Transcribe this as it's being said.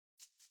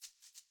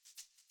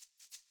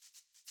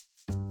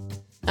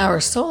Our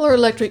solar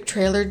electric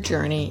trailer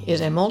journey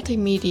is a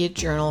multimedia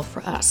journal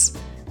for us,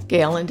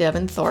 Gail and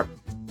Devin Thorpe,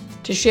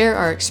 to share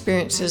our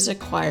experiences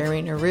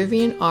acquiring a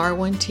Rivian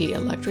R1T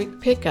electric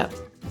pickup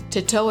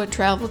to tow a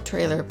travel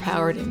trailer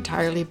powered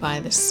entirely by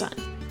the sun.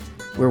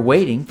 We're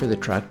waiting for the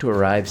truck to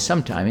arrive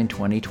sometime in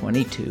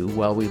 2022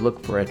 while we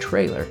look for a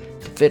trailer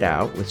to fit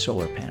out with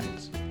solar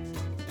panels.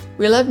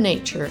 We love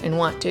nature and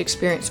want to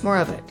experience more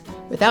of it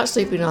without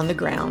sleeping on the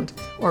ground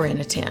or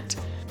in a tent.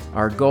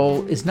 Our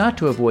goal is not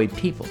to avoid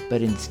people,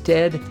 but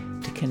instead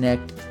to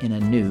connect in a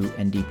new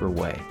and deeper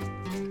way.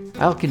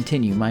 I'll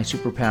continue my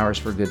Superpowers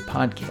for Good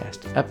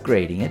podcast,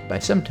 upgrading it by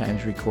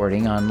sometimes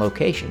recording on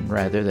location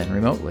rather than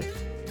remotely.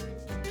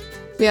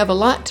 We have a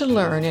lot to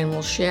learn and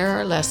will share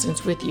our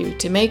lessons with you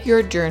to make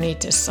your journey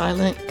to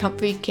silent,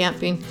 comfy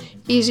camping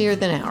easier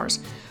than ours.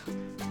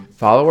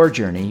 Follow our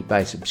journey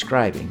by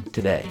subscribing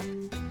today.